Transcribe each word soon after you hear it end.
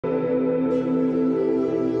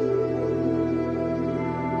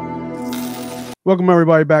Welcome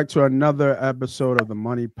everybody back to another episode of the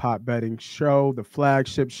Money Pot Betting Show, the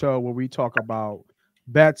flagship show where we talk about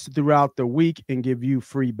bets throughout the week and give you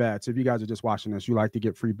free bets. If you guys are just watching this, you like to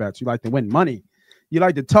get free bets, you like to win money, you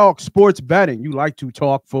like to talk sports betting, you like to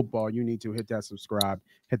talk football, you need to hit that subscribe,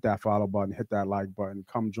 hit that follow button, hit that like button,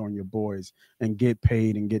 come join your boys and get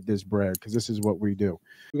paid and get this bread because this is what we do.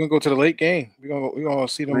 We're gonna go to the late game. We're gonna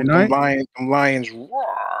see Right them night? lions roar.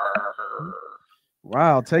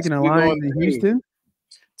 Wow, That's taking the what we're Lions going in to do. Houston.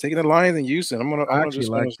 Taking the Lions in Houston. I actually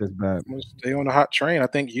like this bet. I'm gonna stay on the hot train. I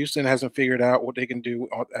think Houston hasn't figured out what they can do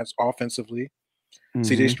as offensively. CJ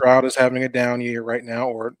Mm-hmm. Stroud is having a down year right now,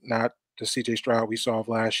 or not the CJ Stroud we saw of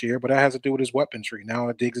last year, but that has to do with his weaponry.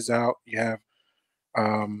 Now Diggs is out. You have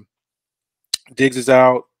um, Diggs is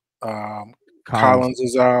out. Um, Collins. Collins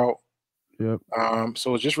is out. Yep.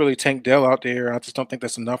 So it's just really Tank Dell out there. I just don't think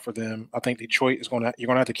that's enough for them. I think Detroit is you're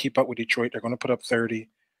gonna have to keep up with Detroit. They're gonna put up 30.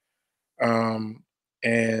 Um,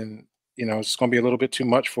 and it's gonna be a little bit too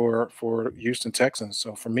much for Houston Texans.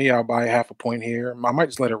 So for me, I'll buy half a point here. I might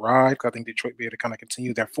just let it ride because I think Detroit will be able to kind of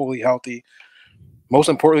continue. They're fully healthy. Most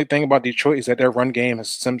importantly thing about Detroit is that their run game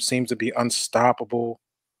seems to be unstoppable.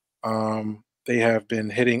 They have been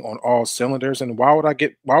hitting on all cylinders. And why would I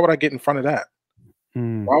get in front of that?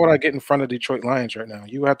 Mm. Why would I get in front of Detroit Lions right now?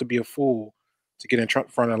 You have to be a fool to get in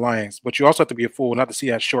front of the Lions, but you also have to be a fool not to see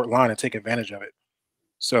that short line and take advantage of it.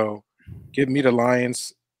 So, give me the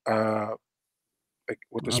Lions with the I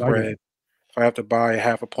like it. spread. If I have to buy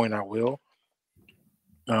half a point, I will.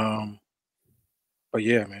 Um, but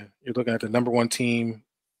yeah, man, you're looking at the number one team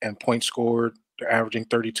and points scored. They're averaging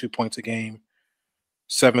 32 points a game,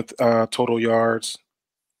 seventh total yards,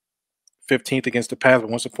 15th against the pass. But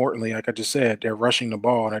most importantly, like I just said, they're rushing the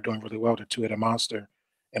ball and they're doing really well. They're two-headed monster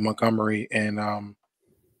and Montgomery and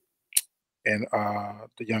the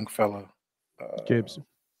young fella Gibbs.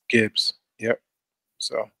 Gibbs. Yep.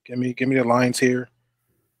 So give me the Lions here.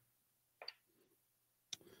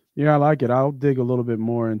 Yeah, I like it. I'll dig a little bit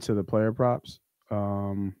more into the player props.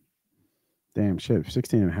 Um, damn shit,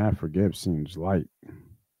 16 and a half for Gibbs seems light.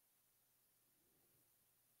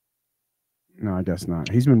 No, I guess not.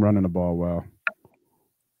 He's been running the ball well.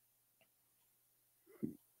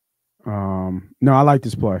 No, I like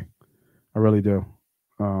this play. I really do.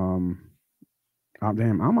 Um,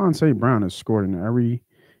 damn, I'm on St. Brown has scored in every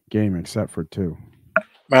game except for two.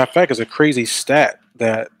 Matter of fact, it's a crazy stat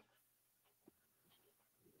that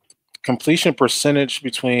completion percentage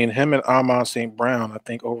between him and Amon St. Brown, I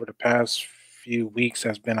think over the past few weeks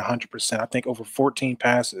has been 100%. I think over 14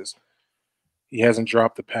 passes, he hasn't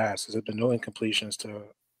dropped the pass. There's been no incompletions to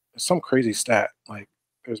some crazy stat. Like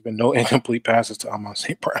there's been no incomplete passes to Amon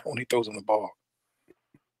St. Brown when he throws him the ball.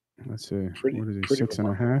 Let's see. Pretty What is he? pretty Six and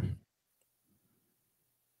a remarkable. half.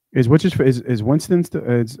 Is which is Winston still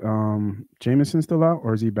is Jameson still out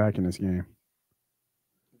or is he back in this game?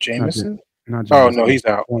 Not Ja- Jameson? not Oh no, Jameson. he's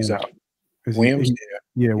out. He's Williams. out. Is Williams? he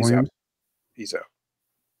Yeah, yeah, he's out. Williams. He's out.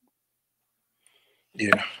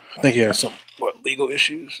 Yeah. I think he has some legal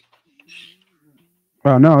issues.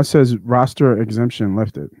 Oh no, it says roster exemption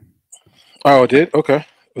lifted. Oh, it did? Okay.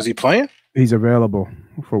 Was he playing? He's available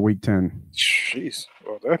for week 10. Jeez.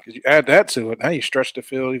 Well, you add that to it. Now you stretch the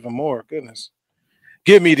field even more. Goodness.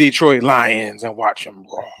 Give me Detroit Lions and watch them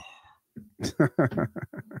roar.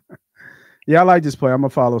 Yeah, I like this play. I'm gonna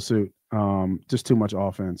follow suit. Just too much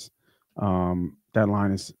offense. That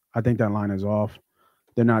line is I think that line is off.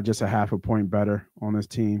 They're not just a half a point better on this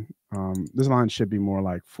team. This line should be more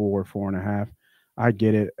like 4.5. I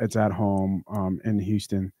get it. It's at home in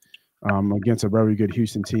Houston against a very good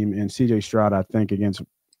Houston team. And CJ Stroud, I think, against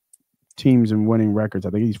teams and winning records, I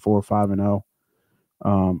think he's 4-5-0,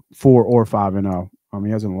 4 or 5-0.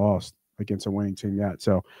 He hasn't lost against a winning team yet.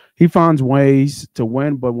 So he finds ways to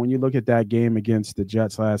win. But when you look at that game against the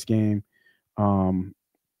Jets last game, um,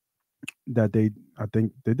 that I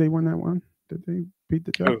think, did they win that one? Did they beat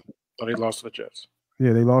the Jets? Oh, but he lost to the Jets.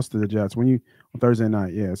 Yeah, they lost to the Jets on Thursday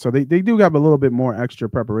night. Yeah, so they do have a little bit more extra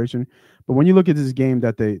preparation. But when you look at this game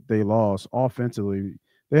that they lost offensively,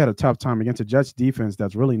 they had a tough time against a Jets defense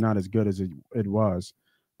that's really not as good as it was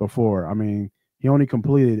before. I mean, he only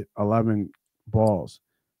completed 11 balls.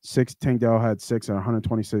 Tank Dell had 6 at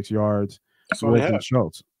 126 yards. That's all they Wilson had.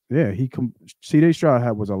 Schultz. Yeah, C.D.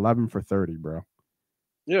 Stroud was 11 for 30, bro.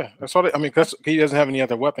 Yeah, that's all. I mean, because he doesn't have any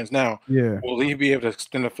other weapons now. Yeah, Will he be able to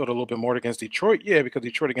extend the field a little bit more against Detroit? Yeah, because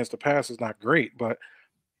Detroit against the pass is not great, but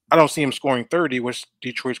I don't see him scoring 30, which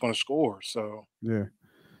Detroit's going to score. So yeah,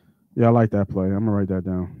 yeah. I like that play. I'm gonna write that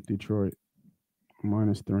down. Detroit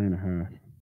 -3.5.